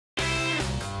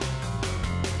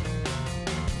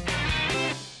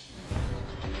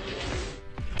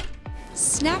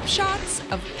snapshots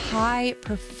of pie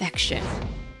perfection,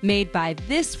 made by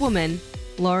this woman,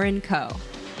 Lauren Coe.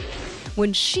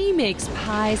 When she makes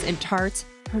pies and tarts,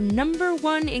 her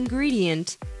 #1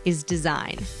 ingredient is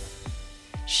design.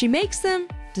 She makes them,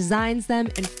 designs them,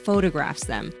 and photographs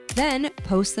them, then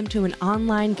posts them to an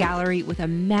online gallery with a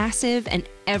massive and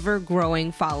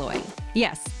ever-growing following.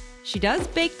 Yes, she does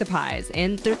bake the pies,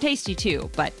 and they're tasty too,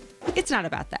 but it's not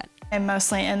about that. I'm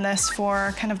mostly in this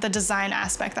for kind of the design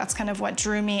aspect. That's kind of what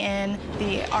drew me in,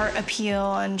 the art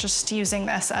appeal, and just using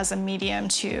this as a medium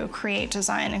to create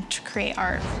design and to create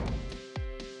art.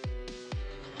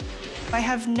 I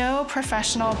have no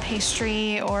professional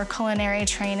pastry or culinary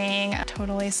training,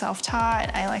 totally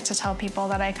self-taught. I like to tell people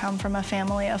that I come from a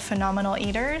family of phenomenal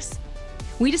eaters.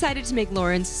 We decided to make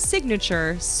Lauren's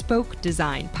signature spoke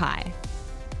design pie.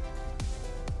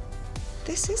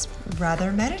 This is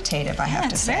rather meditative, I have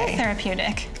to say. It's very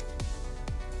therapeutic.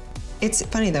 It's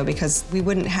funny though, because we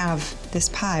wouldn't have this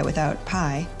pie without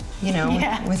pie, you know,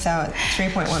 without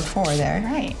 3.14 there.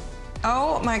 Right.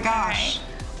 Oh my gosh.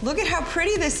 Look at how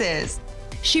pretty this is.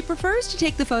 She prefers to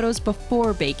take the photos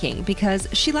before baking because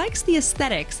she likes the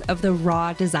aesthetics of the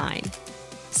raw design.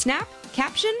 Snap,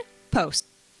 caption, post.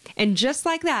 And just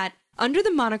like that, under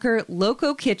the moniker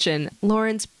Loco Kitchen,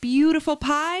 Lauren's beautiful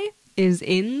pie is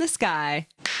in the sky.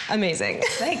 Amazing.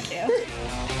 Thank you.